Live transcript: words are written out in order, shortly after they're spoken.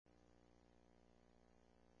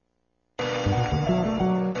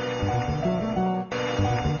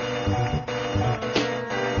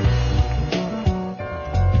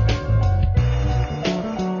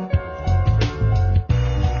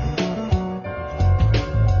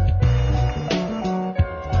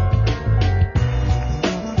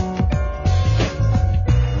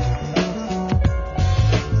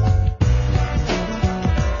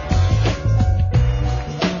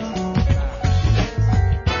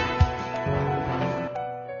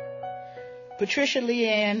Patricia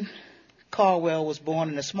Leanne Caldwell was born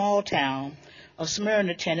in the small town of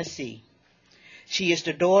Smyrna, Tennessee. She is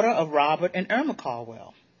the daughter of Robert and Irma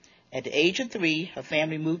Caldwell. At the age of 3, her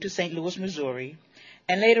family moved to St. Louis, Missouri,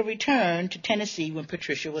 and later returned to Tennessee when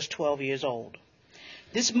Patricia was 12 years old.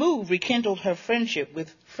 This move rekindled her friendship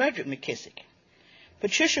with Frederick McKissick.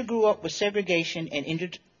 Patricia grew up with segregation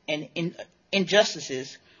and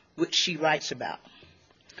injustices, which she writes about.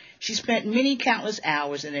 She spent many countless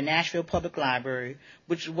hours in the Nashville Public Library,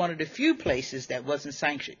 which was one of the few places that wasn't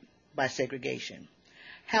sanctioned by segregation.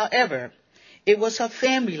 However, it was her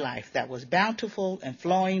family life that was bountiful and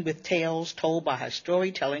flowing with tales told by her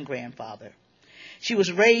storytelling grandfather. She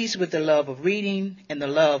was raised with the love of reading and the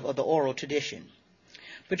love of the oral tradition.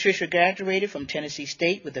 Patricia graduated from Tennessee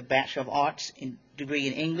State with a Bachelor of Arts degree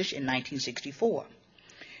in English in 1964.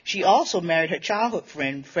 She also married her childhood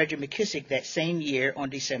friend, Frederick McKissick, that same year on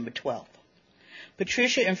December 12th.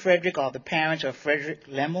 Patricia and Frederick are the parents of Frederick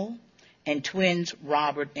Lemmel and twins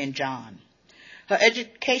Robert and John. Her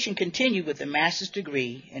education continued with a master's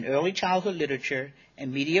degree in early childhood literature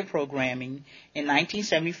and media programming in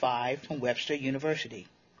 1975 from Webster University.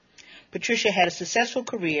 Patricia had a successful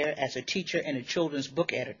career as a teacher and a children's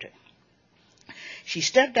book editor. She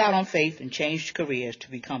stepped out on faith and changed careers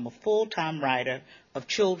to become a full-time writer of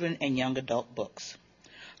children and young adult books.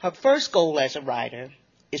 Her first goal as a writer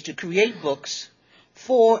is to create books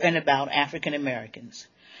for and about African Americans.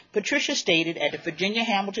 Patricia stated at the Virginia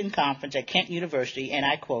Hamilton Conference at Kent University, and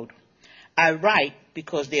I quote, "I write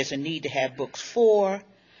because there's a need to have books for,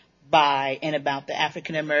 by, and about the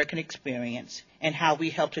African American experience and how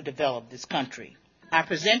we help to develop this country." I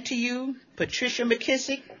present to you Patricia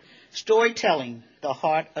McKissick, Storytelling, the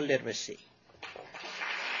Heart of Literacy.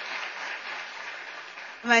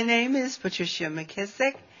 My name is Patricia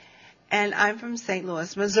McKissick, and I'm from St.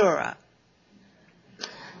 Louis, Missouri.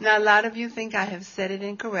 Now, a lot of you think I have said it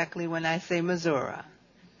incorrectly when I say Missouri.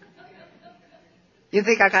 You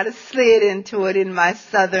think I got to slid into it in my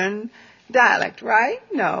southern dialect, right?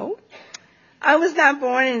 No. I was not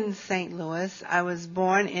born in St. Louis. I was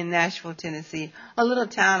born in Nashville, Tennessee, a little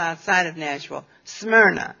town outside of Nashville,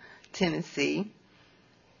 Smyrna, Tennessee.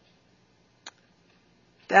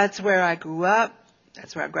 That's where I grew up.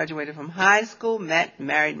 That's where I graduated from high school, met and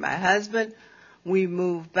married my husband. We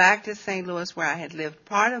moved back to St. Louis where I had lived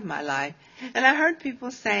part of my life. And I heard people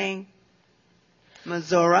saying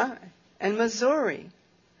Missouri and Missouri.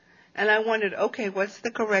 And I wondered, okay, what's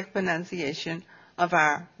the correct pronunciation of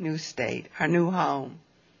our new state, our new home?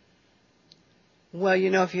 Well, you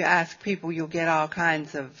know, if you ask people, you'll get all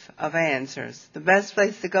kinds of answers. The best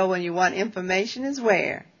place to go when you want information is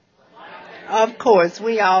where? Of course,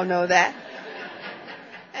 we all know that.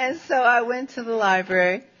 And so I went to the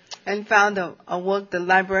library and found a book. The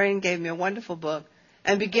librarian gave me a wonderful book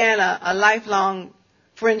and began a lifelong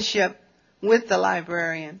friendship with the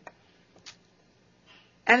librarian.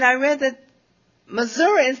 And I read that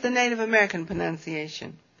Missouri is the Native American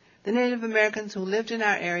pronunciation. The Native Americans who lived in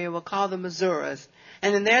our area were called the Missouras.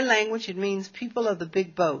 And in their language, it means people of the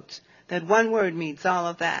big boats. That one word means all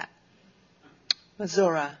of that.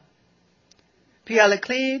 Missouri. Pierre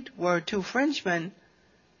Leclerc were two Frenchmen.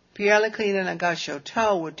 Pierre Leclerc and Auguste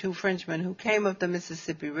Choteau were two Frenchmen who came up the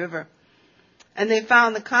Mississippi River. And they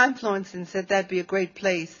found the confluence and said that'd be a great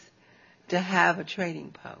place to have a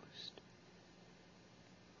trading post.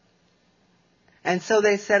 And so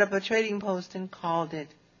they set up a trading post and called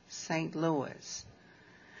it St. Louis.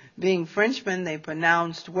 Being Frenchmen, they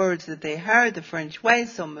pronounced words that they heard the French way,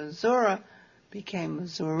 so Missouri became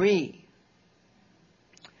Missouri.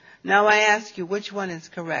 Now I ask you, which one is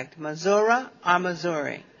correct, Missouri or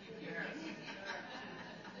Missouri?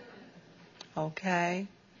 Okay.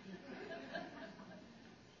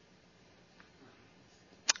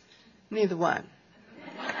 Neither one.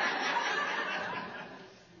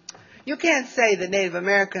 You can't say the Native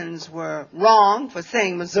Americans were wrong for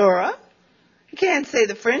saying Missouri. You can't say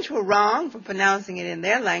the French were wrong for pronouncing it in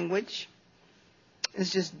their language. It's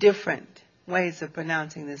just different ways of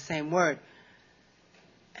pronouncing the same word.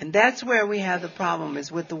 And that's where we have the problem,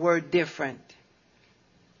 is with the word different.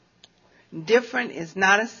 Different is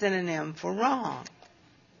not a synonym for wrong.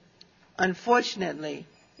 Unfortunately,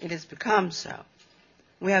 it has become so.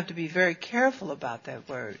 We have to be very careful about that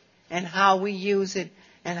word and how we use it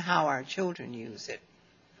and how our children use it.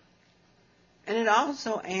 And it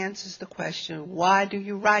also answers the question, why do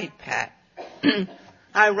you write, Pat?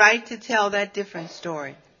 I write to tell that different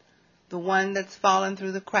story, the one that's fallen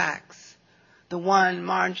through the cracks, the one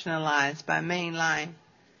marginalized by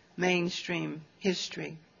mainstream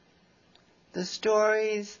history, the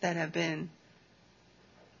stories that have been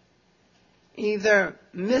either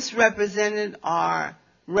misrepresented or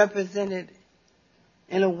represented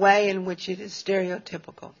in a way in which it is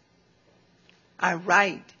stereotypical. I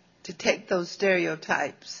write to take those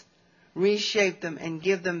stereotypes, reshape them, and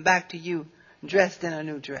give them back to you dressed in a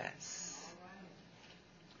new dress.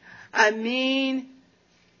 I mean,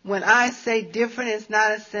 when I say different, it's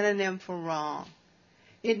not a synonym for wrong.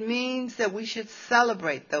 It means that we should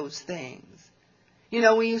celebrate those things. You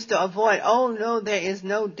know, we used to avoid, oh no, there is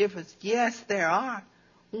no difference. Yes, there are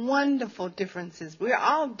wonderful differences. We're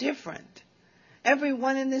all different.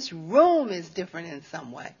 Everyone in this room is different in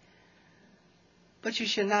some way. But you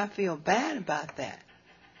should not feel bad about that.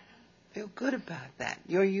 Feel good about that.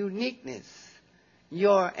 Your uniqueness,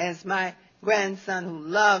 your, as my grandson who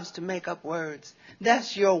loves to make up words,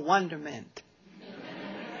 that's your wonderment.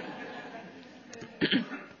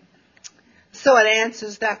 So it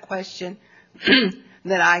answers that question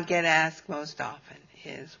that I get asked most often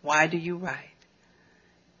is, why do you write?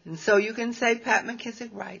 And so you can say Pat McKissick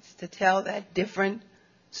writes to tell that different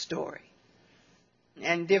story.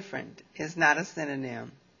 And different is not a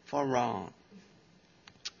synonym for wrong.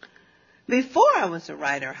 Before I was a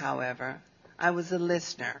writer, however, I was a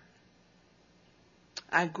listener.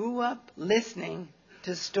 I grew up listening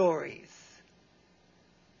to stories,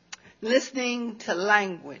 listening to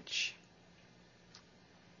language.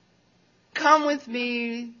 Come with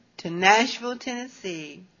me to Nashville,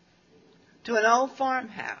 Tennessee, to an old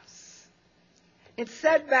farmhouse. It's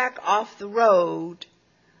set back off the road,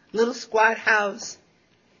 little squat house,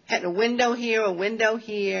 had a window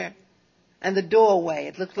here, and the doorway.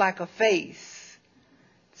 It looked like a face.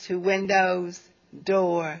 2 windows,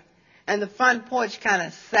 door, and the front porch kind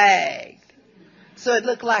of sagged, so it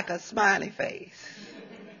looked like a smiley face.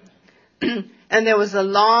 And there was a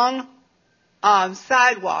long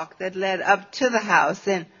sidewalk that led up to the house,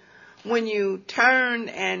 and when you turned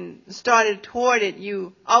and started toward it,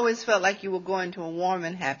 you always felt like you were going to a warm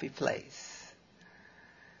and happy place.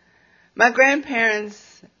 My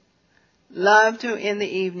grandparents loved to, in the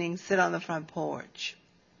evening, sit on the front porch.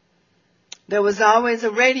 There was always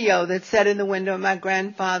a radio that sat in the window, and my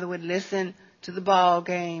grandfather would listen to the ball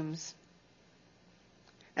games.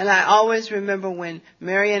 And I always remember when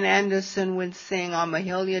Marian Anderson would sing or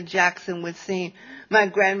Mahalia Jackson would sing, my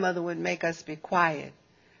grandmother would make us be quiet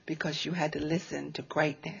because you had to listen to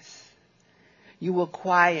greatness. You were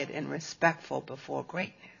quiet and respectful before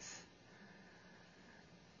greatness.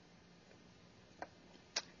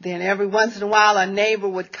 Then every once in a while a neighbor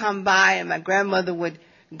would come by and my grandmother would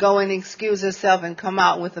go and excuse herself and come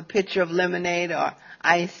out with a pitcher of lemonade or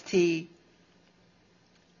iced tea.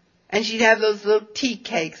 And she'd have those little tea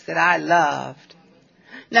cakes that I loved.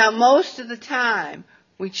 Now, most of the time,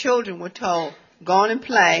 we children were told, go on and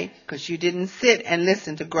play, because you didn't sit and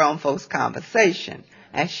listen to grown folks' conversation,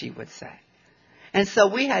 as she would say. And so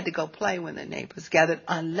we had to go play when the neighbors gathered,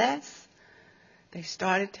 unless they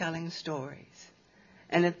started telling stories.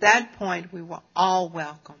 And at that point, we were all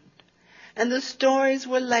welcomed. And the stories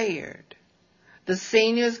were layered. The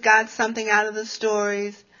seniors got something out of the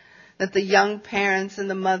stories that the young parents and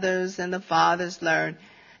the mothers and the fathers learned,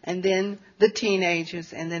 and then the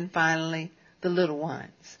teenagers, and then finally the little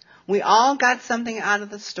ones. We all got something out of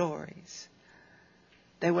the stories.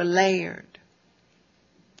 They were layered.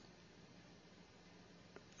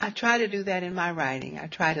 I try to do that in my writing. I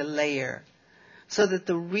try to layer so that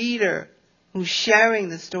the reader who's sharing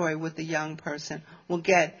the story with the young person will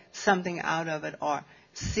get something out of it or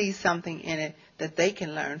see something in it that they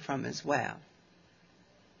can learn from as well.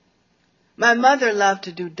 My mother loved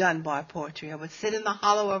to do Dunbar poetry. I would sit in the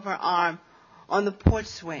hollow of her arm on the porch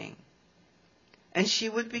swing, and she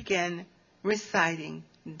would begin reciting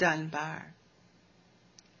Dunbar.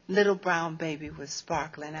 Little brown baby with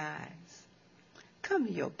sparkling eyes. Come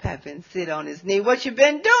here, Pep, and sit on his knee. What you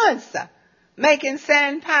been doing, sir? Making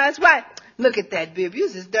sand pies? Why, look at that bib.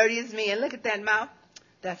 You's as dirty as me, and look at that mouth.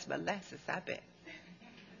 That's molasses, I bet.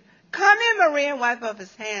 Come here, Maria, and wipe off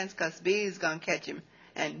his hands, 'cause B's gonna catch him,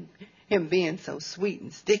 and him being so sweet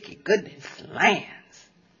and sticky. Goodness lands.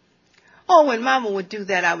 Oh, when Mama would do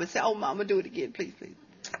that, I would say, oh, Mama, do it again, please, please.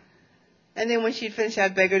 And then when she'd finish,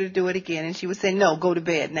 I'd beg her to do it again, and she would say, no, go to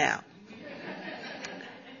bed now.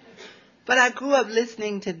 But I grew up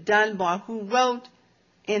listening to Dunbar, who wrote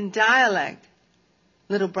in dialect,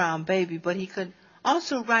 Little Brown Baby, but he could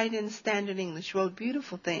also write in standard English, wrote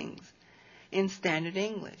beautiful things in standard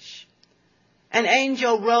English. An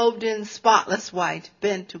angel robed in spotless white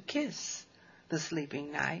bent to kiss the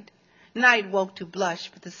sleeping night. Night woke to blush,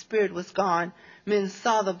 but the spirit was gone. Men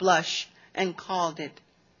saw the blush and called it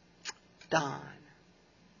dawn.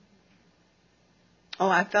 Oh,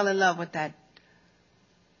 I fell in love with that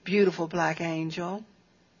beautiful black angel.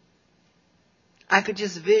 I could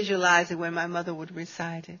just visualize it when my mother would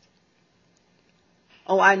recite it.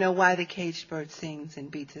 Oh, I know why the caged bird sings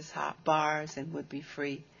and beats his bars and would be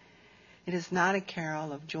free. It is not a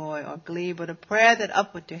carol of joy or glee, but a prayer that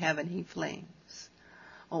upward to heaven he flings.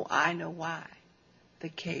 Oh, I know why the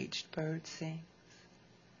caged bird sings.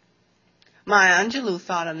 Maya Angelou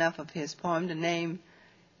thought enough of his poem to name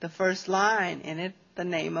the first line in it the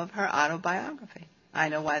name of her autobiography. I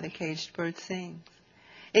know why the caged bird sings.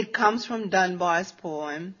 It comes from Dunbar's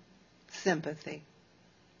poem, Sympathy.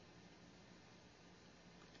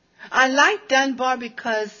 I like Dunbar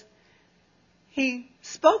because he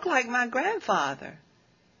spoke like my grandfather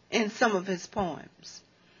in some of his poems.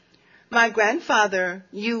 My grandfather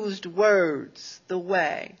used words the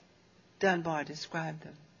way Dunbar described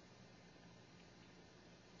them.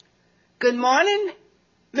 Good morning,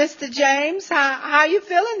 Mr. James. How you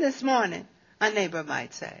feeling this morning? A neighbor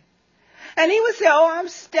might say. And he would say, oh, I'm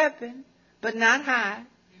stepping, but not high.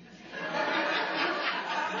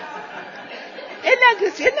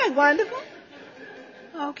 Isn't that wonderful?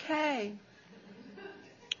 Okay.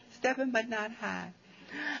 Stepping, but not high.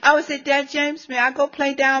 I would say, Dad James, may I go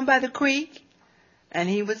play down by the creek? And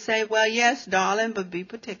he would say, well, yes, darling, but be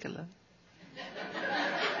particular.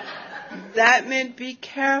 That meant be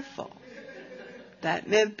careful. That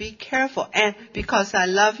meant be careful. And because I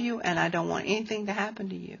love you and I don't want anything to happen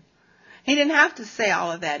to you. He didn't have to say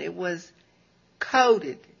all of that. It was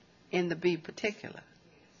coded in the be particular.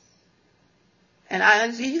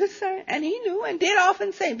 And he was saying, and he knew and did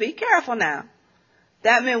often say, be careful now.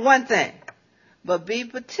 That meant one thing. But be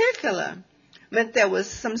particular meant there was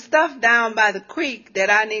some stuff down by the creek that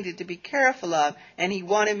I needed to be careful of, and he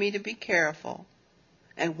wanted me to be careful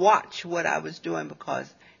and watch what I was doing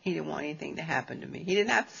because he didn't want anything to happen to me. He didn't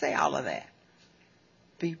have to say all of that.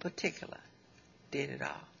 Be particular. Did it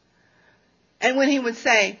all. And when he would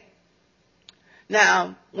say,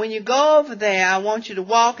 now, when you go over there, I want you to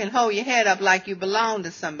walk and hold your head up like you belong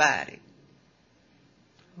to somebody.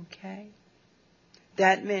 Okay?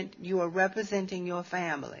 That meant you are representing your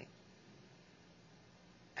family.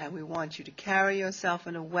 And we want you to carry yourself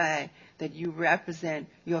in a way that you represent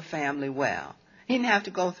your family well. He didn't have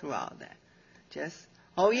to go through all that. Just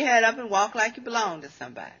hold your head up and walk like you belong to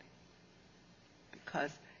somebody.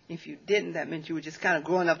 Because if you didn't, that meant you were just kind of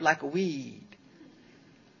growing up like a weed.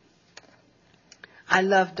 I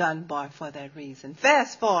love Dunbar for that reason.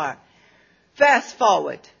 Fast forward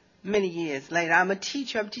many years later. I'm a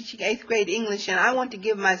teacher. I'm teaching 8th grade English, and I want to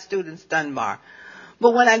give my students Dunbar.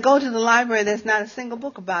 But when I go to the library, there's not a single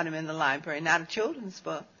book about him in the library, not a children's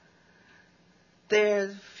book.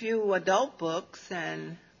 There's a few adult books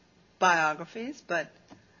and biographies, but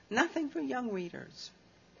nothing for young readers.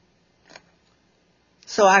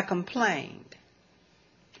 So I complained.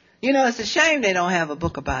 You know, it's a shame they don't have a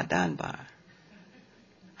book about Dunbar.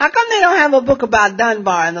 How come they don't have a book about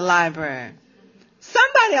Dunbar in the library?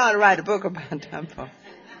 Somebody ought to write a book about Dunbar.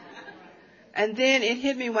 And then it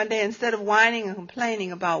hit me one day, instead of whining and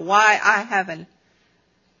complaining about why I haven't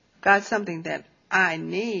got something that I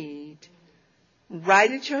need,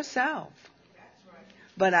 write it yourself.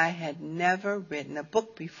 But I had never written a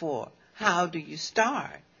book before. How do you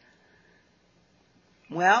start?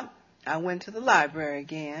 Well, I went to the library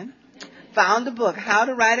again. Found a book, How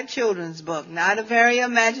to Write a Children's Book. Not a very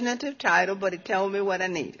imaginative title, but it told me what I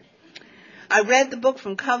needed. I read the book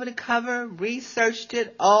from cover to cover, researched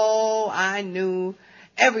it. Oh, I knew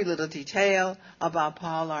every little detail about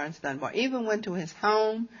Paul Laurence Dunbar. Even went to his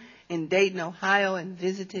home in Dayton, Ohio, and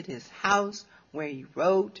visited his house where he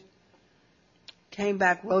wrote. Came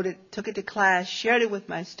back, wrote it, took it to class, shared it with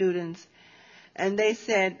my students. And they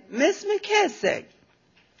said, Miss McKissick,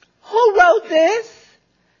 who wrote this?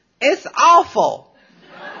 It's awful.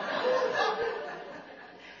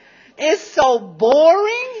 It's so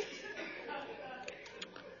boring.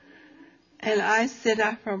 And I said,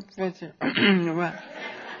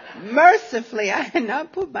 mercifully, I had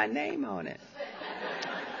not put my name on it.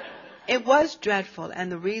 It was dreadful.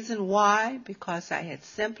 And the reason why, because I had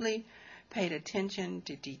simply paid attention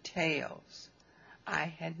to details. I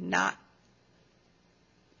had not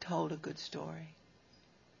told a good story.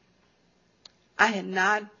 I had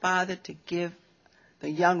not bothered to give the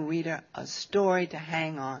young reader a story to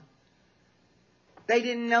hang on. They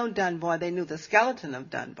didn't know Dunbar. They knew the skeleton of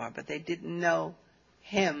Dunbar, but they didn't know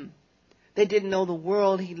him. They didn't know the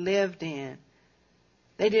world he lived in.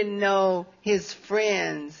 They didn't know his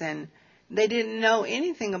friends, and they didn't know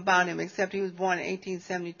anything about him except he was born in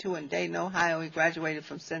 1872 in Dayton, Ohio. He graduated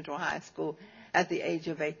from Central High School at the age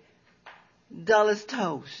of 8. Dull as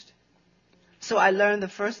toast. So I learned the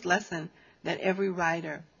first lesson that every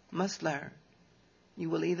writer must learn. You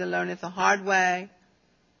will either learn it the hard way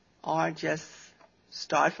or just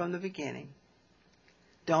start from the beginning.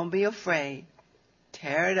 Don't be afraid.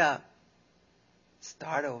 Tear it up.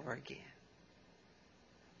 Start over again.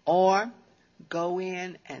 Or go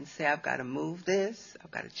in and say, I've got to move this.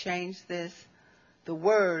 I've got to change this.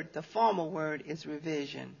 The formal word is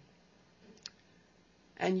revision.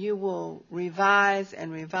 And you will revise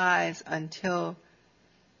and revise until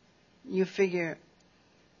you figure,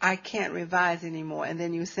 I can't revise anymore. And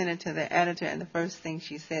then you send it to the editor, and the first thing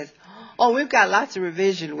she says, oh, we've got lots of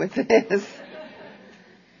revision with this.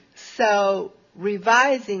 So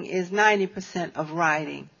revising is 90% of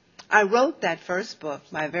writing. I wrote that first book,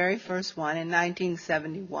 my very first one, in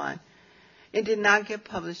 1971. It did not get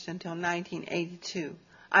published until 1982.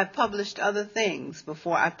 I published other things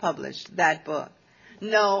before I published that book.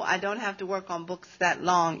 No, I don't have to work on books that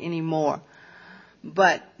long anymore.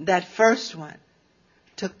 But that first one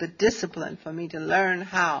took the discipline for me to learn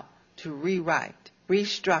how to rewrite,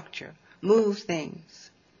 restructure, move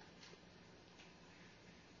things.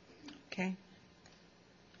 Okay?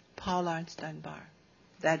 Paul Laurence Dunbar,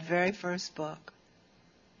 that very first book.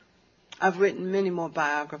 I've written many more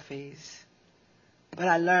biographies, but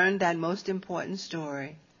I learned that most important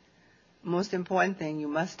thing, you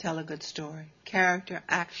must tell a good story. Character,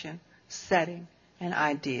 action, setting, and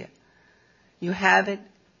idea. You have it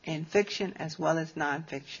in fiction as well as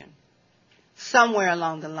nonfiction. Somewhere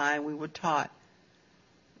along the line we were taught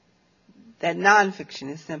that nonfiction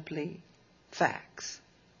is simply facts.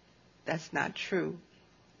 That's not true.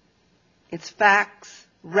 It's facts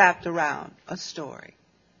wrapped around a story,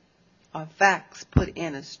 or facts put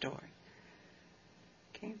in a story.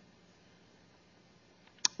 Okay?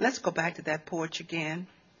 Let's go back to that porch again.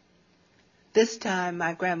 This time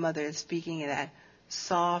my grandmother is speaking in that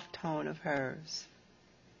soft tone of hers.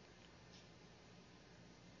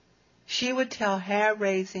 She would tell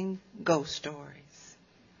hair-raising ghost stories.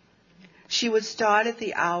 She would start at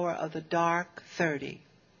the hour of the dark 30.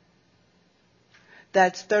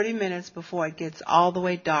 That's 30 minutes before it gets all the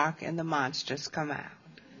way dark and the monsters come out.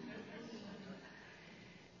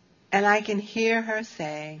 And I can hear her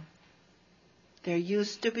say, there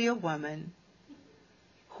used to be a woman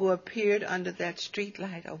who appeared under that street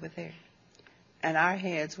light over there. And our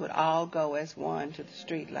heads would all go as one to the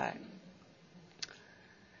street light.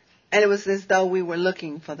 And it was as though we were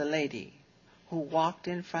looking for the lady who walked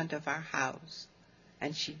in front of our house,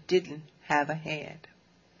 and she didn't have a head.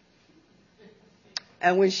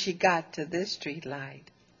 And when she got to this street light,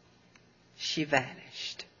 she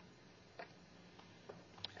vanished.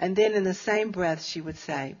 And then in the same breath, she would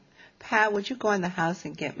say, Pat, would you go in the house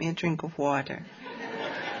and get me a drink of water?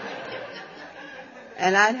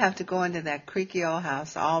 And I'd have to go into that creaky old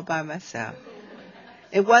house all by myself.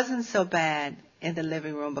 It wasn't so bad in the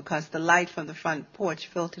living room because the light from the front porch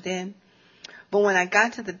filtered in. But when I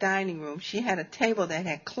got to the dining room, she had a table that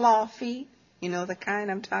had claw feet. You know the kind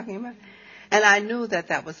I'm talking about? And I knew that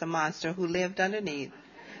that was a monster who lived underneath.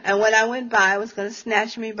 And when I went by, it was going to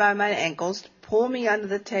snatch me by my ankles, pull me under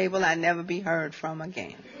the table, and never be heard from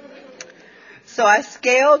again. So I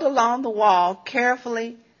scaled along the wall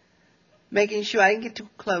carefully, making sure I didn't get too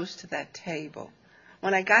close to that table.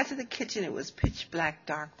 When I got to the kitchen, it was pitch black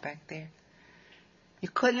dark back there. You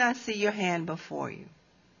could not see your hand before you.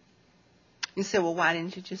 You said, well, why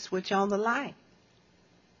didn't you just switch on the light?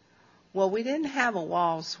 Well, we didn't have a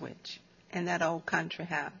wall switch in that old country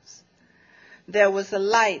house. There was a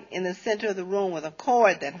light in the center of the room with a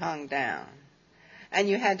cord that hung down. And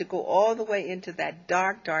you had to go all the way into that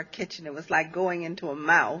dark, dark kitchen. It was like going into a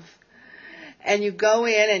mouth. And you go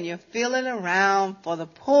in and you're feeling around for the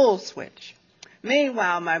pull switch.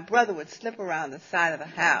 Meanwhile, my brother would slip around the side of the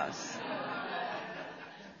house.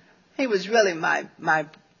 He was really my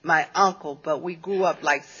uncle, but we grew up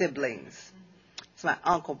like siblings. It's my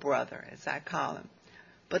uncle brother, as I call him.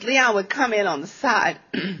 But Leon would come in on the side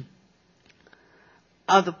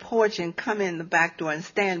of the porch and come in the back door and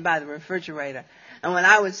stand by the refrigerator. And when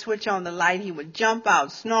I would switch on the light, he would jump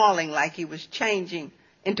out snarling like he was changing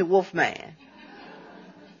into Wolfman.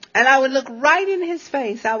 And I would look right in his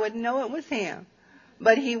face. I would know it was him.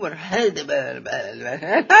 But he would, and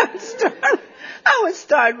I would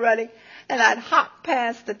start running. And I'd hop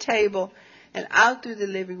past the table and out through the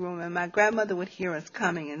living room. And my grandmother would hear us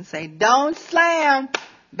coming and say, don't slam.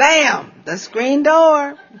 Bam! The screen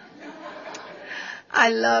door. I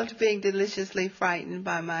loved being deliciously frightened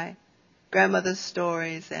by my grandmother's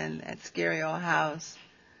stories and that scary old house.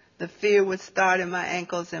 The fear would start in my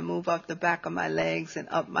ankles and move up the back of my legs and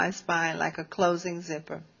up my spine like a closing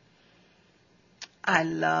zipper. I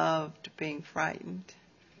loved being frightened.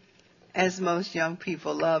 as most young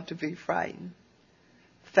people love to be frightened.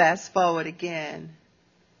 Fast forward again.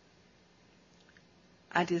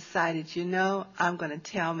 I decided, I'm going to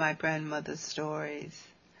tell my grandmother's stories.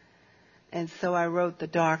 And so I wrote The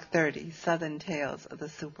Dark 30, Southern Tales of the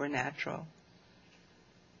Supernatural.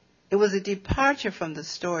 It was a departure from the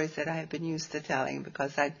stories that I had been used to telling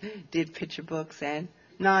because I did picture books and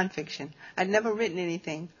nonfiction. I'd never written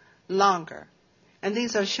anything longer. And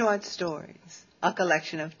these are short stories, a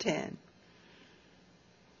collection of 10.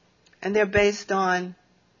 And they're based on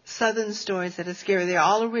Southern stories that are scary. They're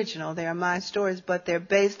all original. They are my stories, but they're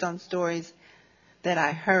based on stories that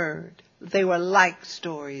I heard. They were like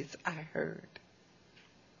stories I heard.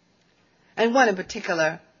 And one in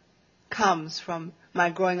particular comes from my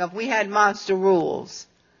growing up. We had monster rules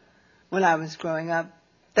when I was growing up.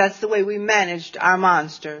 That's the way we managed our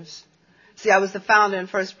monsters. See, I was the founder and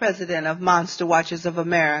first president of Monster Watchers of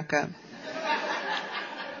America.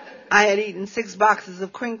 I had eaten 6 boxes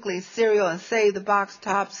of crinkly cereal and saved the box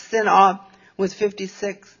tops, sent off with 50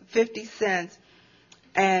 cents.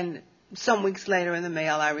 And some weeks later in the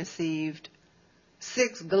mail, I received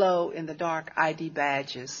 6 glow-in-the-dark ID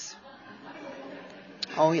badges.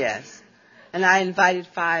 Oh, yes. And I invited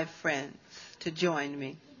 5 friends to join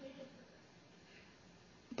me.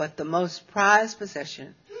 But the most prized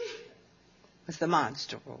possession was the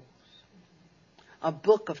Monster Rules, a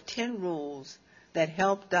book of 10 rules that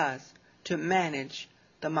helped us to manage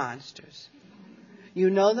the monsters. You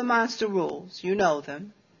know the monster rules. You know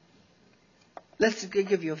them. Let's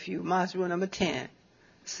give you a few. Monster rule number 10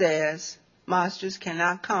 says monsters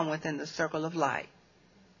cannot come within the circle of light.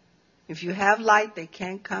 If you have light, they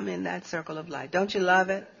can't come in that circle of light. Don't you love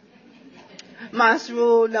it? Monster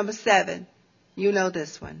rule number 7. You know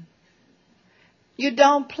this one. You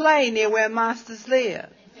don't play near where monsters live.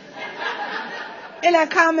 Isn't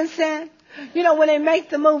that common sense? When they make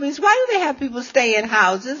the movies, why do they have people stay in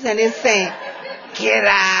houses and it's saying, get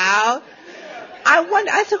out?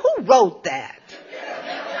 I said, who wrote that?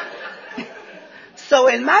 So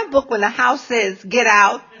in my book, when the house says get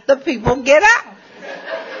out, the people get out.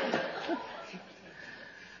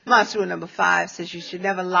 Monster rule number 5 says you should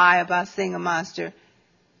never lie about seeing a monster.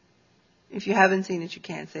 If you haven't seen it, you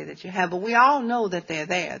can't say that you have. But we all know that they're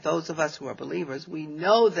there. Those of us who are believers, we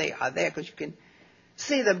know they are there because you can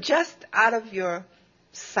see them just out of your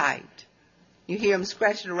sight. You hear them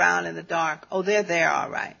scratching around in the dark. Oh, they're there, all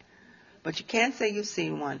right. But you can't say you've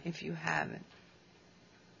seen one if you haven't.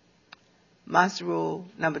 Monster rule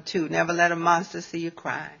number 2, never let a monster see you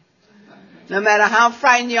crying. No matter how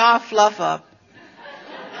frightened you are, fluff up.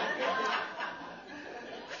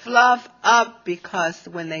 Fluff up, because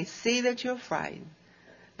when they see that you're frightened,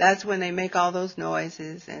 that's when they make all those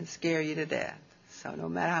noises and scare you to death. So no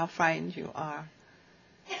matter how frightened you are,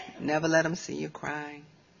 never let them see you crying.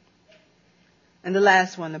 And the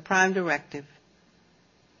last one, the prime directive.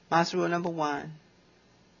 Monster rule number 1.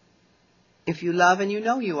 If you love and you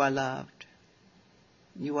know you are loved,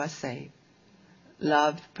 you are safe.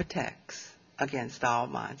 Love protects against all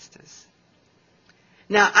monsters.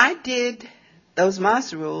 Now, I did those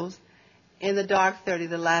monster rules in The Dark 30,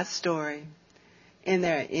 the last story. And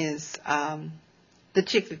there is the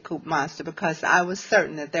chicken coop monster, because I was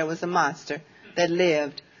certain that there was a monster that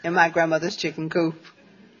lived in my grandmother's chicken coop.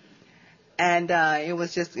 And it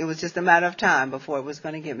was just a matter of time before it was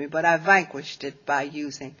going to get me. But I vanquished it by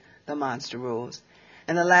using the monster rules.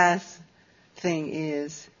 And the last thing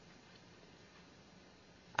is,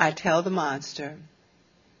 I tell the monster,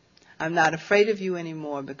 I'm not afraid of you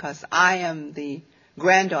anymore because I am the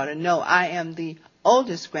granddaughter. No, I am the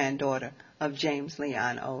oldest granddaughter of James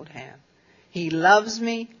Leon Oldham. He loves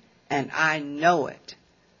me, and I know it.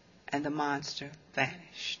 And the monster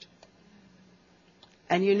vanished.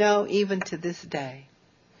 And even to this day,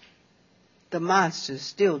 the monsters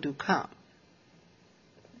still do come.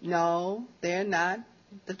 No, they're not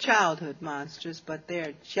the childhood monsters, but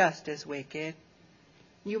they're just as wicked.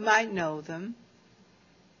 You might know them.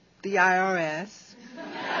 The IRS.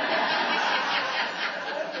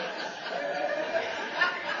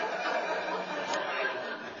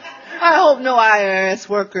 I hope no IRS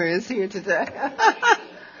worker is here today.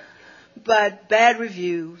 But bad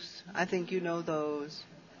reviews, I think you know those.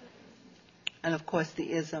 And of course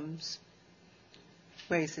the isms.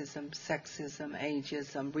 Racism, sexism,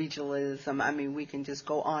 ageism, regionalism. I mean, we can just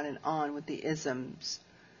go on and on with the isms.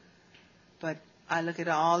 But I look it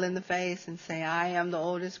all in the face and say, I am the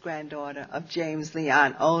oldest granddaughter of James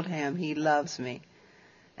Leon Oldham. He loves me.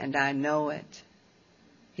 And I know it.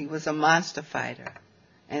 He was a monster fighter.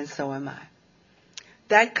 And so am I.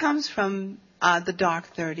 That comes from The Dark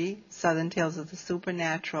 30, Southern Tales of the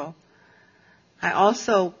Supernatural. I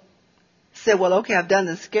also said, well, okay, I've done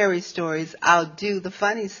the scary stories. I'll do the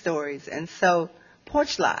funny stories. And so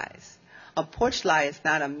porch lies. A porch lie is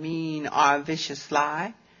not a mean or a vicious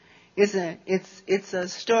lie. It's a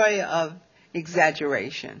story of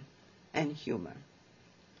exaggeration and humor.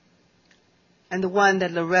 And the one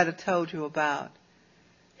that Loretta told you about,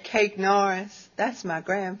 Cake Norris, that's my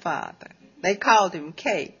grandfather. They called him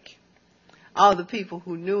Cake. All the people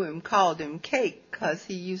who knew him called him Cake because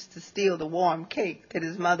he used to steal the warm cake that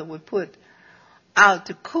his mother would put out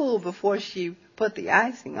to cool before she put the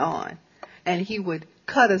icing on. And he would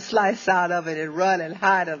cut a slice out of it and run and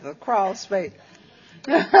hide under the crawl space.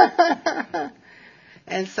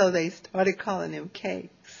 And so they started calling him Cake.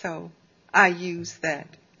 So I use that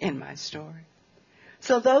in my story.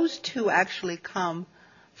 So those two actually come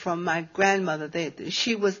from my grandmother.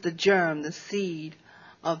 She was the germ, the seed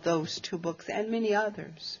of those two books and many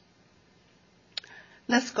others.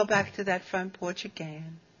 Let's go back to that front porch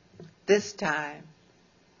again. This time,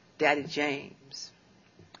 Daddy James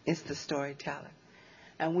is the storyteller.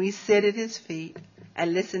 And we sit at his feet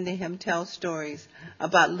and listen to him tell stories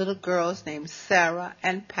about little girls named Sarah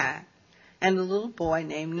and Pat and a little boy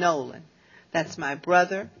named Nolan. That's my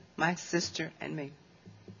brother, my sister, and me.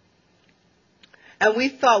 And we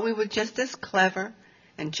thought we were just as clever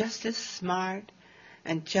and just as smart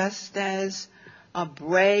and just as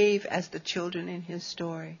brave as the children in his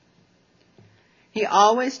story. He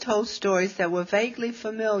always told stories that were vaguely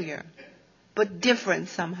familiar, but different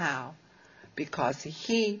somehow, because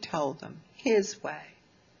he told them his way.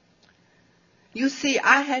 You see,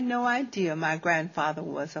 I had no idea my grandfather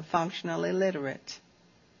was a functional illiterate.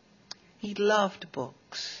 He loved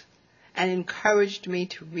books and encouraged me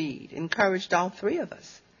to read, encouraged all three of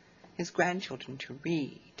us, his grandchildren, to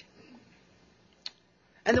read.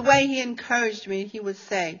 And the way he encouraged me, he would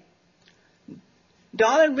say,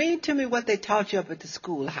 "Darling, read to me what they taught you up at the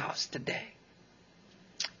schoolhouse today."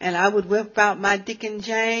 And I would whip out my Dick and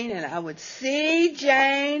Jane, and I would see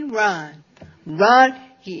Jane run. Run.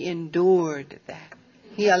 He endured that.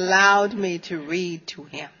 He allowed me to read to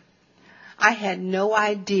him. I had no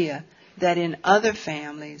idea that in other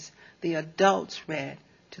families, the adults read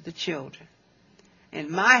to the children.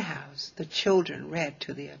 In my house, the children read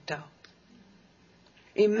to the adults.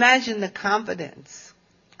 Imagine the confidence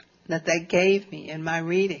that they gave me in my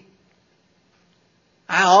reading.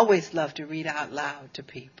 I always loved to read out loud to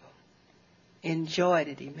people. Enjoyed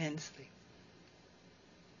it immensely.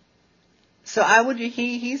 So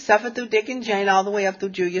he suffered through Dick and Jane all the way up through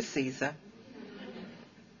Julius Caesar.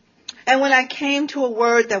 And when I came to a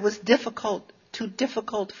word that was too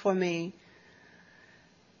difficult for me,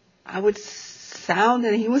 I would sound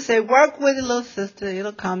and he would say, "Work with it, little sister,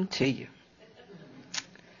 it'll come to you."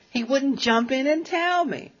 He wouldn't jump in and tell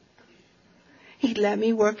me. He'd let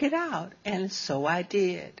me work it out, and so I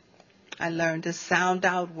did. I learned to sound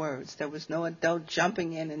out words. There was no adult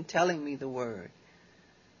jumping in and telling me the word.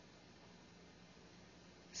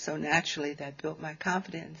 So naturally, that built my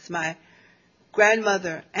confidence. My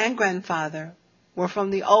grandmother and grandfather were from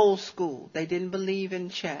the old school. They didn't believe in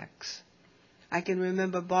checks. I can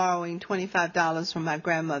remember borrowing $25 from my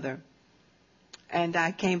grandmother, and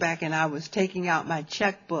I came back and I was taking out my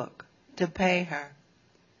checkbook to pay her.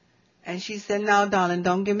 And she said, "No, darling,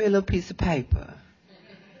 don't give me a little piece of paper.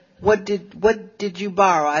 What did you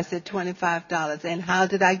borrow?" I said, $25. "And how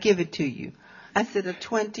did I give it to you?" I said, "A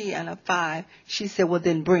 20 and a 5. She said, "Well,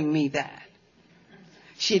 then bring me that."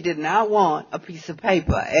 She did not want a piece of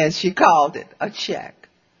paper, as she called it, a check.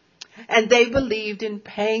 And they believed in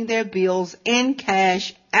paying their bills in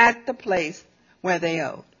cash at the place where they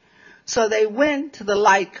owed. So they went to the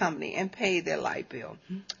light company and paid their light bill.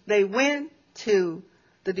 They went to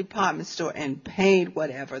the department store and paid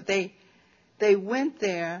whatever. They went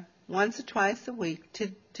there once or twice a week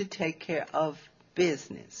to take care of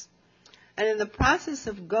business. And in the process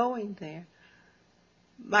of going there,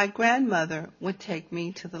 my grandmother would take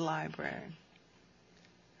me to the library.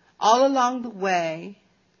 All along the way,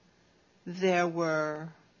 there were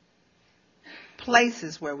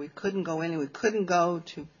places where we couldn't go in. We couldn't go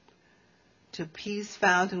to Peace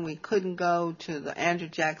Fountain. We couldn't go to the Andrew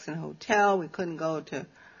Jackson Hotel. We couldn't go to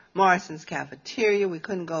Morrison's Cafeteria. We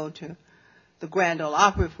couldn't go to the Grand Ole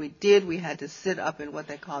Opry. If we did, we had to sit up in what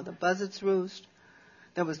they called the Buzzard's Roost.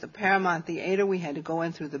 There was the Paramount Theater. We had to go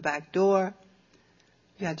in through the back door.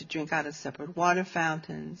 You had to drink out of separate water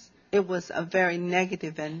fountains. It was a very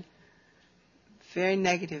negative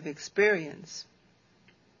experience.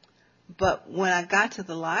 But when I got to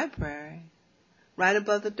the library, right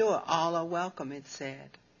above the door, "All are welcome," it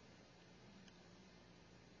said.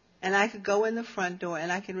 And I could go in the front door,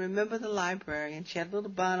 and I can remember the librarian. She had a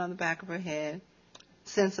little bun on the back of her head,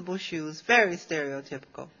 sensible shoes, very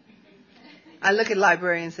stereotypical. I look at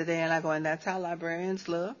librarians today and I go, and that's how librarians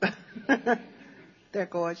look. They're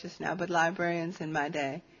gorgeous now, but librarians in my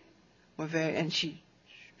day were very, and she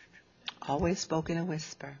always spoke in a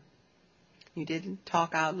whisper. You didn't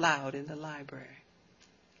talk out loud in the library.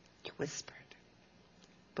 You whispered.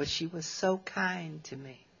 But she was so kind to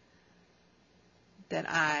me that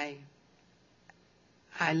I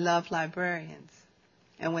love librarians.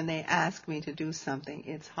 And when they ask me to do something,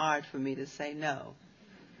 it's hard for me to say no.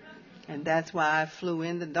 And that's why I flew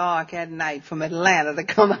in the dark at night from Atlanta to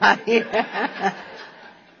come out here.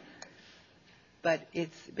 But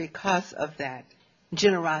it's because of that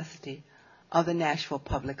generosity of the Nashville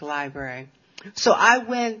Public Library. So I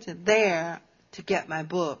went there to get my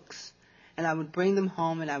books, and I would bring them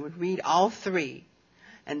home, and I would read all three,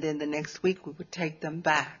 and then the next week we would take them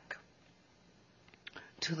back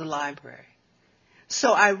to the library.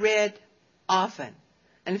 So I read often,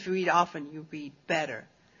 and if you read often, you read better.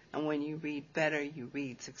 And when you read better, you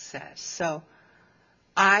read success. So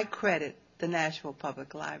I credit the Nashville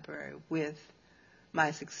Public Library with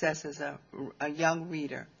my success as a young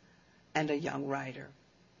reader and a young writer.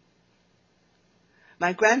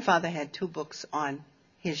 My grandfather had two books on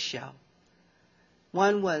his shelf.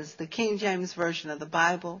 One was the King James Version of the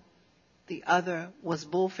Bible. The other was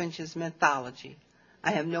Bulfinch's Mythology.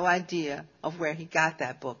 I have no idea of where he got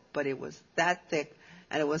that book, but it was that thick,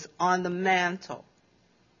 and it was on the mantle.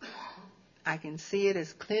 I can see it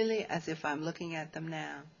as clearly as if I'm looking at them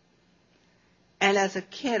now. And as a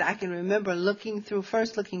kid, I can remember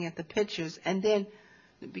first looking at the pictures, and then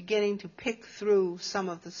beginning to pick through some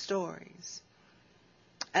of the stories.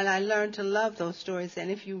 And I learned to love those stories. And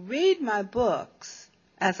if you read my books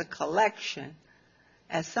as a collection,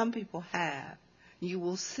 as some people have, you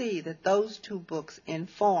will see that those two books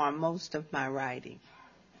inform most of my writing.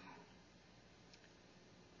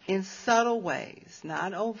 In subtle ways,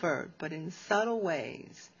 not overt, but in subtle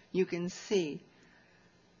ways, you can see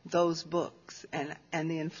those books and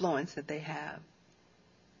the influence that they have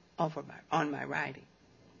on my writing.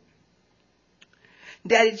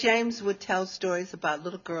 Daddy James would tell stories about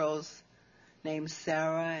little girls named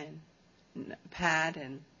Sarah and Pat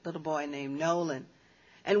and little boy named Nolan.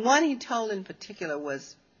 And one he told in particular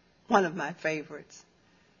was one of my favorites.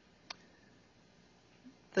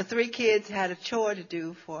 The three kids had a chore to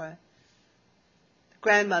do for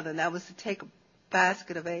grandmother, and that was to take a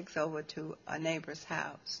basket of eggs over to a neighbor's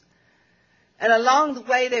house. And along the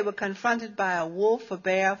way, they were confronted by a wolf, a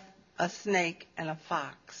bear, a snake, and a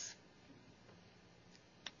fox.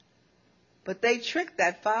 But they tricked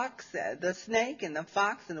that fox, the snake, and the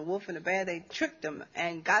fox, and the wolf, and the bear. They tricked them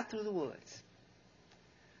and got through the woods.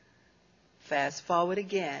 Fast forward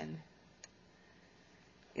again.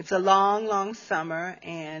 It's a long, long summer,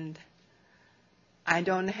 and I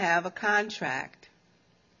don't have a contract.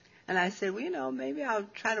 And I said, well, maybe I'll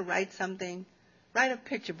try to write a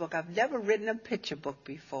picture book. I've never written a picture book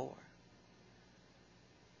before.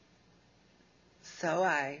 So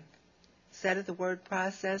I sat at the word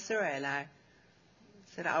processor, and I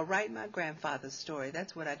said, I'll write my grandfather's story.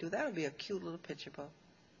 That's what I do. That'll be a cute little picture book.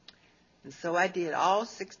 And so I did all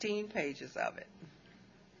 16 pages of it.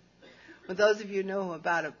 For those of you who know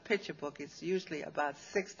about a picture book, it's usually about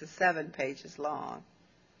 6 to 7 pages long.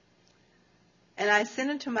 And I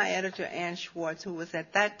sent it to my editor, Ann Schwartz, who was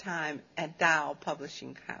at that time at Dial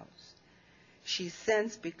Publishing House. She's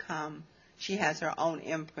since she has her own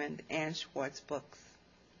imprint, Ann Schwartz Books,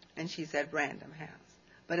 and she's at Random House.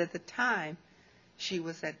 But at the time, she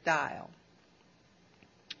was at Dial.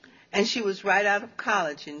 And she was right out of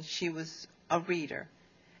college, and she was a reader.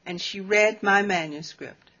 And she read my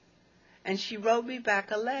manuscript. And she wrote me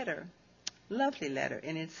back a letter, lovely letter,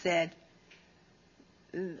 and it said,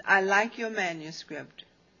 I like your manuscript.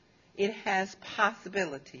 It has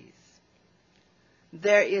possibilities.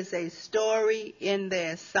 There is a story in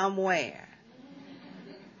there somewhere,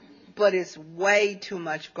 but it's way too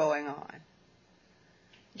much going on.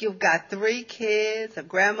 You've got 3 kids, a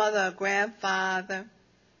grandmother, a grandfather.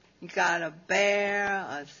 You got a bear,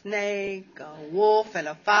 a snake, a wolf, and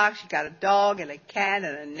a fox. You got a dog and a cat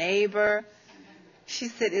and a neighbor. She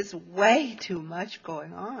said, it's way too much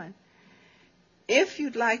going on. If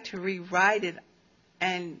you'd like to rewrite it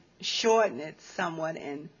and shorten it somewhat,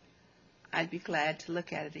 and I'd be glad to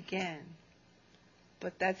look at it again.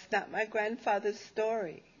 But that's not my grandfather's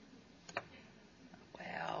story.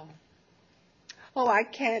 Well, I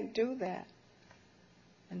can't do that.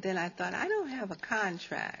 And then I thought, I don't have a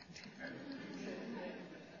contract.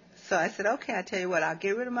 So I said, okay, I tell you what, I'll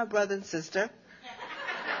get rid of my brother and sister.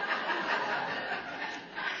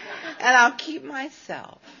 And I'll keep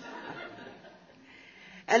myself.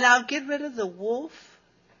 And I'll get rid of the wolf,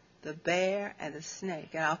 the bear, and the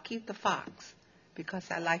snake, and I'll keep the fox because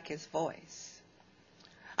I like his voice.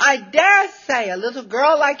 I dare say a little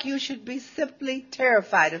girl like you should be simply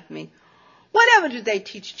terrified of me. Whatever do they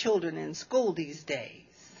teach children in school these days?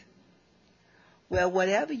 Well,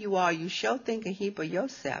 whatever you are, you sure think a heap of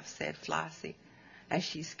yourself, said Flossie, as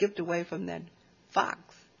she skipped away from that fox,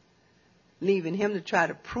 leaving him to try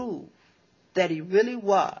to prove that he really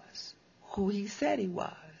was who he said he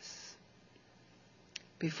was.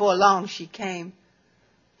 Before long, she came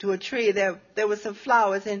to a tree. There were some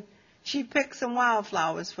flowers, and she picked some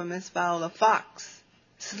wildflowers for Miss Viola. Fox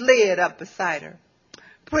slid up beside her.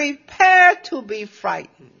 Prepare to be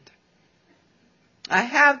frightened. I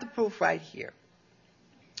have the proof right here.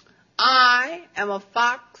 I am a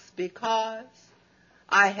fox because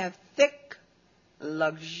I have thick,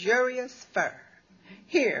 luxurious fur.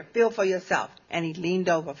 Here, feel for yourself. And he leaned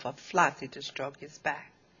over for Flossie to stroke his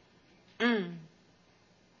back.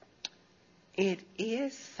 It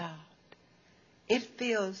is soft. It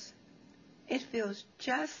feels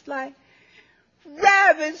just like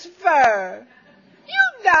rabbit's fur.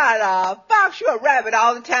 You're not a fox. You're a rabbit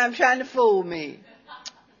all the time trying to fool me.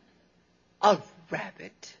 A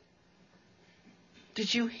rabbit?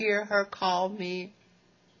 Did you hear her call me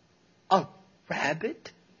a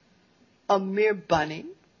rabbit? A mere bunny?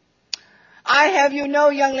 I have you know,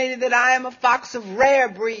 young lady, that I am a fox of rare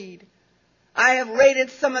breed. I have raided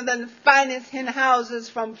some of the finest hen houses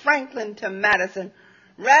from Franklin to Madison.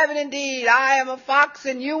 Rabbit indeed, I am a fox,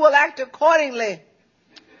 and you will act accordingly.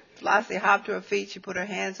 Flossie hopped to her feet. She put her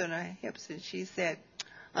hands on her hips, and she said,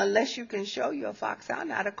 unless you can show you're a fox, I'll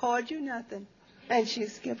not accord you nothing. And she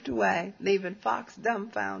skipped away, leaving Fox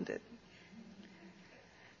dumbfounded.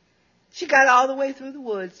 She got all the way through the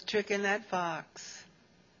woods, tricking that fox.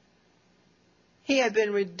 He had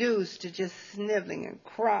been reduced to just sniveling and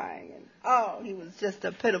crying, and he was just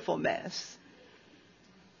a pitiful mess.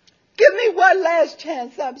 Give me one last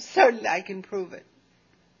chance. I'm certain I can prove it.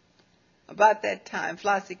 About that time,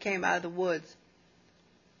 Flossie came out of the woods.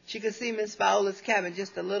 She could see Miss Viola's cabin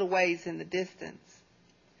just a little ways in the distance.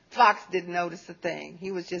 Fox didn't notice a thing.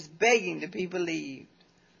 He was just begging to be believed.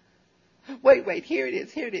 Wait, here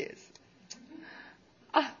it is.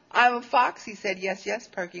 I'm a fox, he said, yes,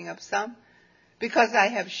 perking up some, because I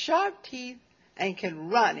have sharp teeth and can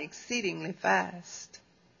run exceedingly fast.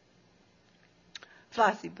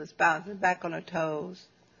 Flossie was bouncing back on her toes,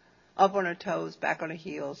 up on her toes, back on her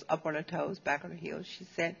heels, up on her toes, back on her heels. She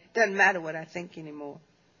said, it doesn't matter what I think anymore.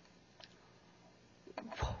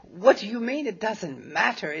 What do you mean it doesn't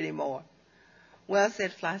matter anymore? Well,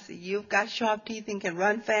 said Flossie, you've got sharp teeth and can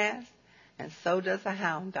run fast, and so does a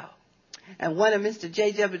hound dog. And one of Mr.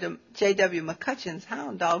 J.W. McCutcheon's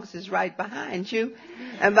hound dogs is right behind you.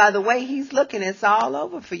 And by the way he's looking, it's all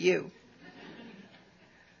over for you.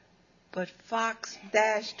 But Fox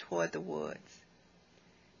dashed toward the woods.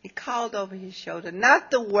 He called over his shoulder,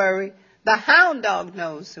 not to worry, the hound dog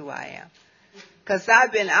knows who I am. Because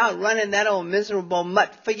I've been out running that old miserable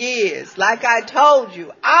mutt for years. Like I told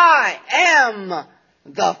you, I am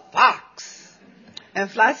the fox. And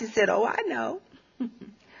Flossie said, oh, I know.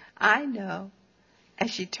 I know.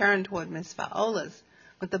 As she turned toward Miss Viola's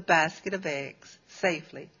with a basket of eggs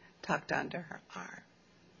safely tucked under her arm.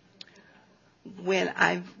 When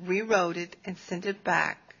I rewrote it and sent it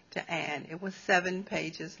back to Anne, it was 7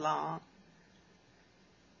 pages long.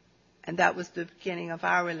 And that was the beginning of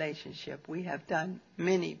our relationship. We have done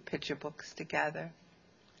many picture books together.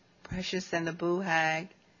 Precious and the Boo Hag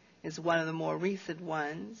is one of the more recent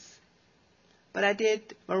ones. But I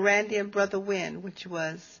did Miranda and Brother Wynn, which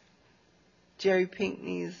was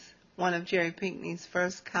one of Jerry Pinkney's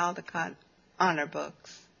first Caldecott honor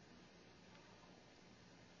books.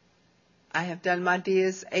 I have done My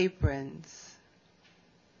Dear's Aprons.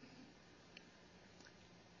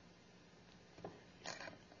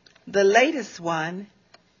 The latest one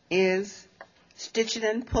is Stitching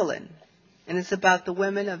and Pulling, and it's about the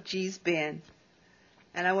women of Gee's Bend.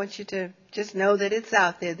 And I want you to just know that it's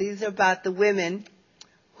out there. These are about the women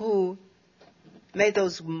who made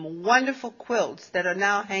those wonderful quilts that are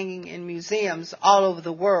now hanging in museums all over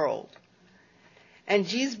the world. And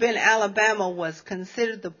Gee's Bend, Alabama was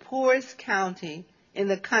considered the poorest county in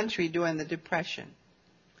the country during the Depression.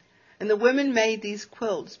 And the women made these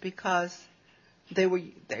quilts because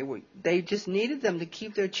they just needed them to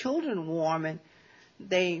keep their children warm, and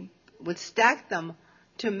they would stack them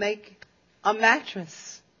to make a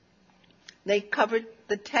mattress. They covered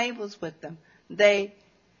the tables with them. They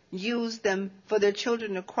used them for their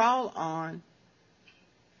children to crawl on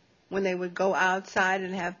when they would go outside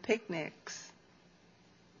and have picnics.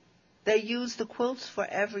 They used the quilts for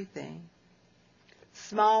everything,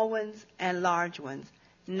 small ones and large ones.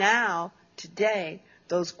 Now, today,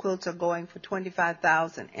 those quilts are going for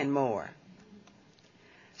 $25,000 and more.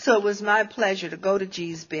 So it was my pleasure to go to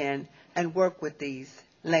Gee's Bend and work with these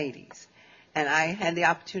ladies. And I had the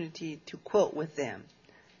opportunity to quilt with them.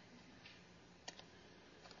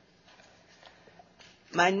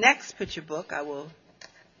 My next picture book, I will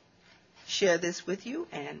share this with you,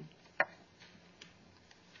 and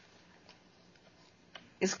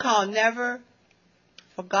it's called Never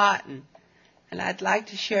Forgotten. And I'd like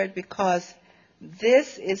to share it because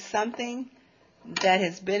this is something that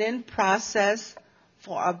has been in process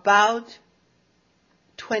for about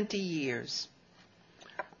 20 years.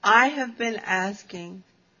 I have been asking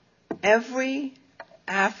every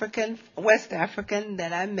West African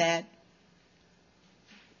that I met,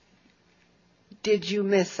 did you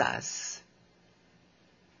miss us?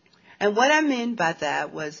 And what I mean by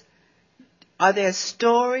that was, are there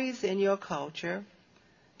stories in your culture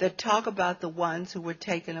that talk about the ones who were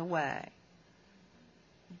taken away?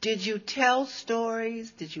 Did you tell stories?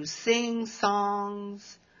 Did you sing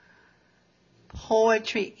songs,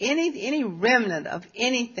 poetry, any remnant of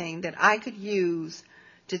anything that I could use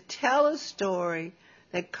to tell a story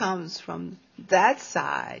that comes from that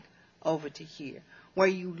side over to here, where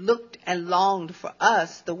you looked and longed for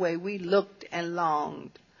us the way we looked and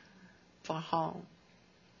longed for home?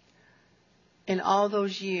 In all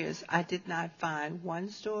those years, I did not find one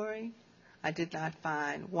story. I did not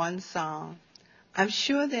find one song. I'm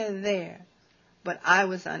sure they're there, but I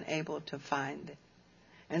was unable to find it.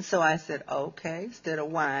 And so I said, okay, instead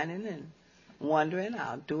of whining and wondering,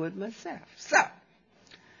 I'll do it myself. So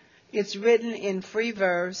it's written in free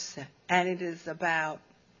verse, and it is about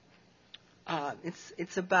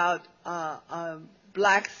it's about a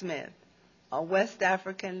blacksmith, a West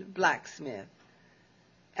African blacksmith.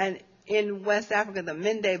 And in West Africa, the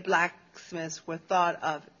Mende blacksmiths were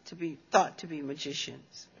thought to be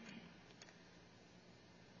magicians.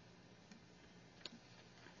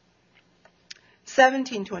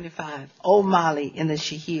 "1725, Old Mali in the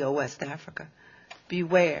Shehio, West Africa.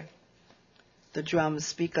 Beware. The drums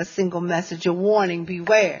speak a single message, a warning,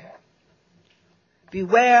 beware.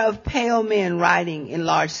 Beware of pale men riding in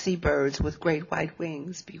large seabirds with great white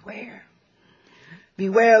wings, beware.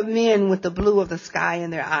 Beware of men with the blue of the sky in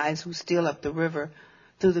their eyes who steal up the river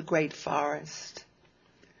through the great forest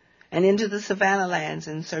and into the savannah lands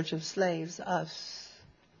in search of slaves, us.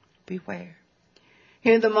 Beware.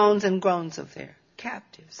 Hear the moans and groans of their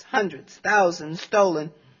captives, hundreds, thousands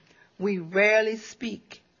stolen. We rarely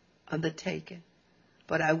speak of the taken,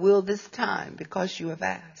 but I will this time because you have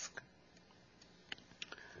asked.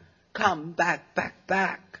 Come back, back,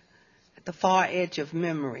 back at the far edge of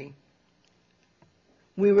memory.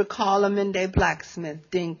 We recall a Mende blacksmith,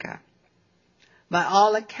 Dinka. By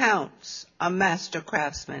all accounts, a master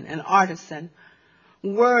craftsman, an artisan,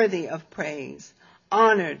 worthy of praise,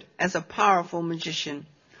 honored as a powerful magician,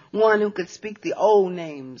 one who could speak the old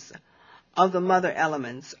names of the mother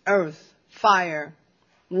elements, earth, fire,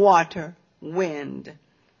 water, wind,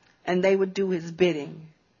 and they would do his bidding,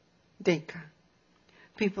 Dinka.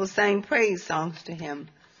 People sang praise songs to him.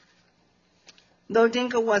 Though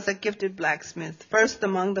Dinka was a gifted blacksmith, first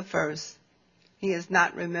among the first, he is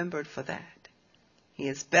not remembered for that. He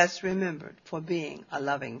is best remembered for being a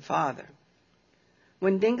loving father.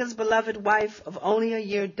 When Dinka's beloved wife of only a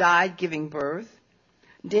year died giving birth,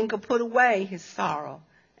 Dinka put away his sorrow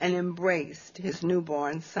and embraced his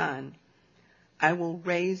newborn son. I will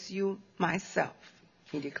raise you myself,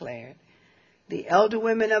 he declared. The elder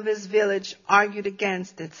women of his village argued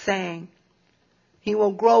against it, saying, he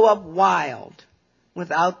will grow up wild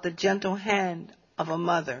without the gentle hand of a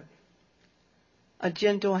mother, a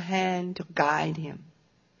gentle hand to guide him.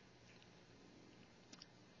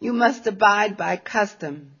 You must abide by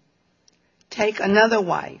custom, take another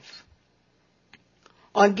wife,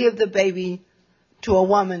 or give the baby to a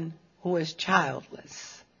woman who is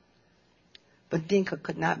childless. But Dinka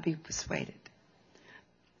could not be persuaded.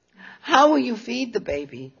 How will you feed the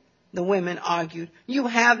baby? The women argued. You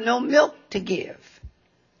have no milk to give.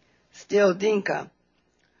 Still Dinka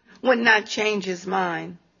would not change his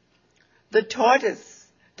mind. The tortoise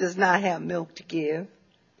does not have milk to give,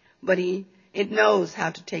 but it knows how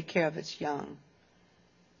to take care of its young.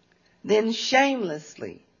 Then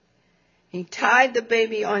shamelessly, he tied the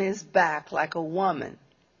baby on his back like a woman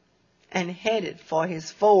and headed for his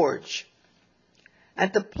forge.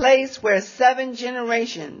 At the place where 7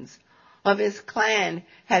 generations of his clan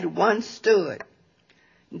had once stood,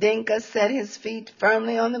 Dinka set his feet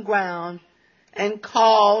firmly on the ground and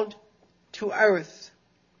called to earth.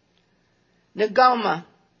 Ngoma,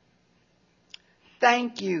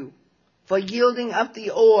 Thank you for yielding up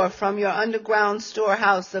the ore from your underground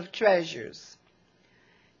storehouse of treasures.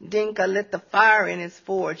 Dinka lit the fire in his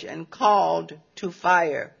forge and called to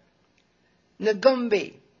fire.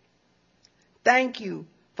 Ngumbi, thank you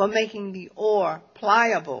for making the ore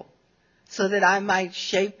pliable so that I might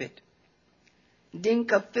shape it.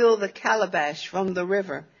 Dinka filled the calabash from the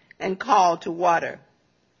river and called to water.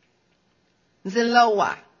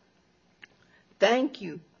 Zilowa, thank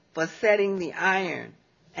you for setting the iron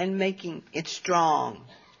and making it strong.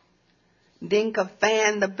 Dinka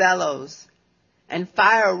fanned the bellows, and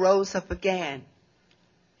fire rose up again.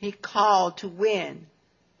 He called to wind,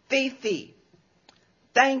 Fifi,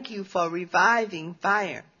 thank you for reviving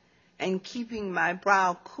fire and keeping my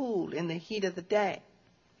brow cool in the heat of the day.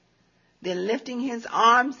 Then lifting his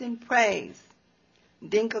arms in praise,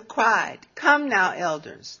 Dinka cried, Come now,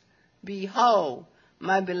 elders, behold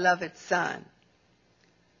my beloved son.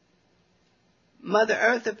 Mother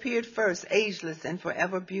Earth appeared first, ageless and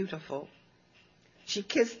forever beautiful. She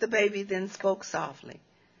kissed the baby, then spoke softly.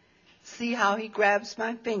 See how he grabs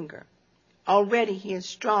my finger. Already he is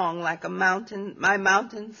strong like my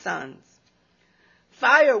mountain sons.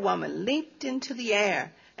 Fire Woman leaped into the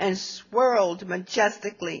air and swirled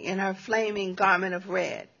majestically in her flaming garment of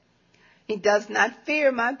red. He does not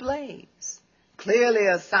fear my blades. Clearly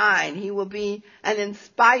a sign he will be an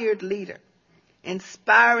inspired leader,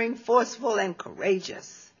 inspiring, forceful, and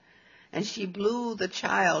courageous. And she blew the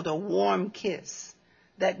child a warm kiss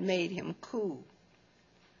that made him cool.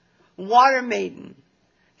 Water Maiden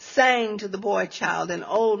sang to the boy child an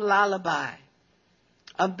old lullaby.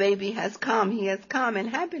 A baby has come, he has come, and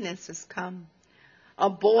happiness has come. A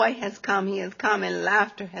boy has come, he has come, and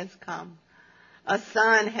laughter has come. A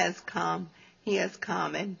son has come, he has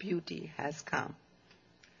come, and beauty has come.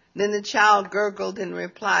 Then the child gurgled in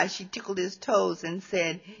reply. She tickled his toes and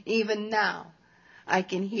said, Even now I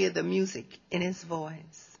can hear the music in his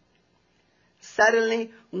voice.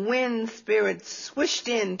 Suddenly, wind spirits swished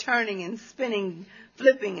in, turning and spinning,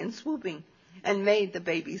 flipping and swooping, and made the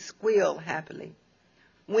baby squeal happily.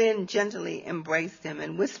 Wind gently embraced him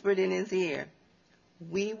and whispered in his ear,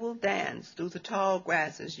 We will dance through the tall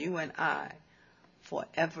grasses, you and I,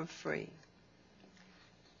 forever free.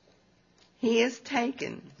 He is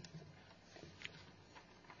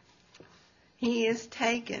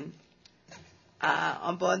taken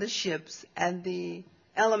on board the ships, and the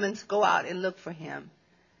elements go out and look for him.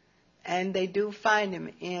 And they do find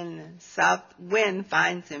him Wind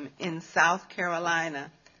finds him in South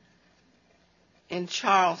Carolina, in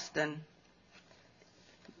Charleston.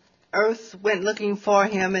 Earth went looking for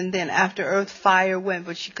him, and then after Earth, fire went,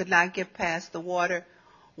 but she could not get past the water.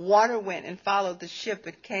 Water went and followed the ship.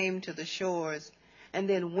 It came to the shores, and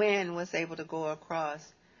then Wind was able to go across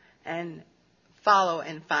and follow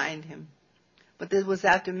and find him. But this was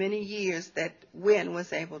after many years that Wind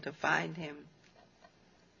was able to find him.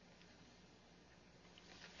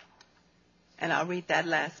 And I'll read that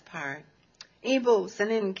last part. Ibu,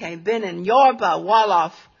 Saninke, Benin, Yoruba,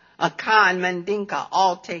 Wolof, Akan, Mandinka,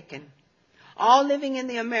 all taken. All living in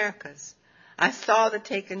the Americas. I saw the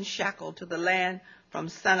taken shackled to the land from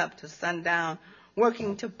sunup to sundown,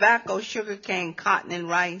 working tobacco, sugarcane, cotton, and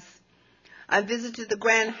rice. I visited the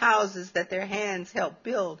grand houses that their hands helped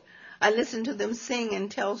build. I listened to them sing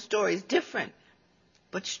and tell stories, different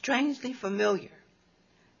but strangely familiar.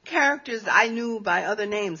 Characters I knew by other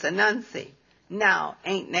names, Anansi, now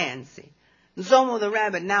Aunt Nancy. Zomo the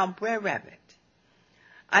rabbit, now Brer Rabbit.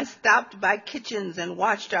 I stopped by kitchens and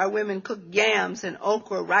watched our women cook yams and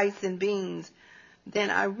okra, rice, and beans. Then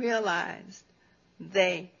I realized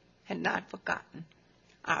they had not forgotten.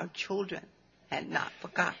 Our children had not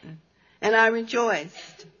forgotten. And I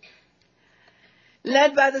rejoiced.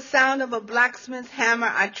 Led by the sound of a blacksmith's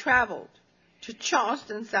hammer, I traveled to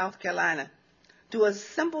Charleston, South Carolina, to a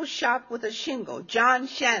simple shop with a shingle, John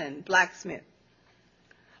Shannon, blacksmith.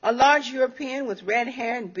 A large European with red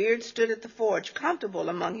hair and beard stood at the forge, comfortable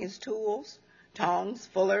among his tools, tongs,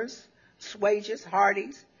 fullers, swages,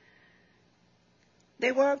 hardies.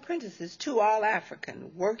 They were apprentices, too, all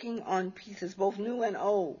African, working on pieces both new and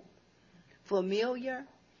old, familiar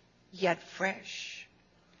yet fresh.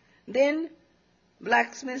 Then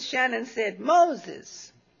Blacksmith Shannon said,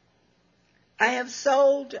 Moses, I have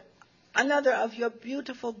sold another of your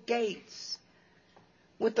beautiful gates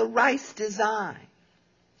with the rice design.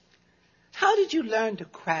 How did you learn to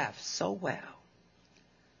craft so well?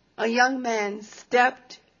 A young man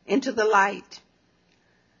stepped into the light.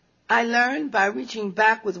 I learned by reaching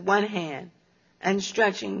back with one hand and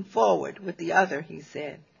stretching forward with the other, he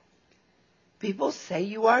said. People say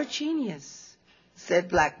you are a genius, said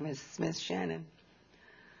Blacksmith Shannon.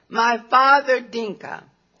 My father, Dinka,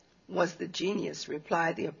 was the genius,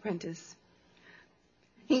 replied the apprentice.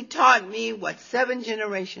 He taught me what 7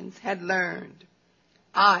 generations had learned.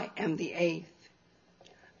 I am the 8th.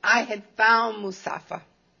 I had found Musafa,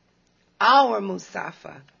 our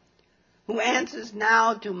Musafa, who answers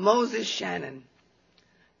now to Moses Shannon.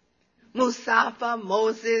 Musafa,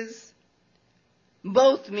 Moses,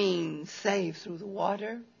 both mean saved through the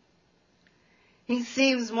water. He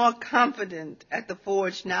seems more confident at the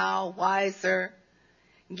forge now, wiser.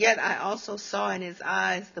 Yet I also saw in his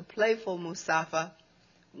eyes the playful Musafa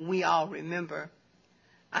we all remember.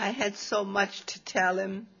 I had so much to tell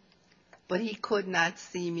him, but he could not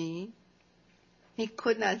see me. He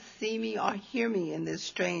could not see me or hear me in this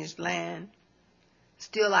strange land.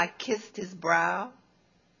 Still I kissed his brow.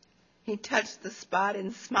 He touched the spot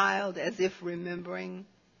and smiled as if remembering.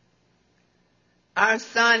 Our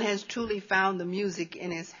son has truly found the music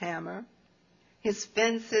in his hammer. His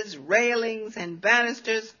fences, railings, and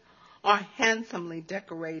banisters are handsomely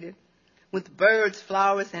decorated with birds,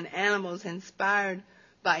 flowers, and animals inspired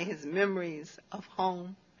by his memories of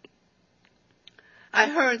home. I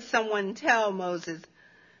heard someone tell Moses,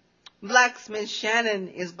 Blacksmith Shannon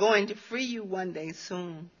is going to free you one day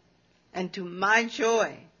soon. And to my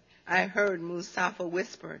joy, I heard Musafa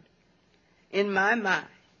whispered, in my mind,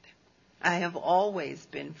 I have always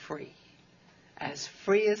been free as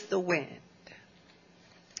the wind.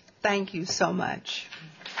 Thank you so much.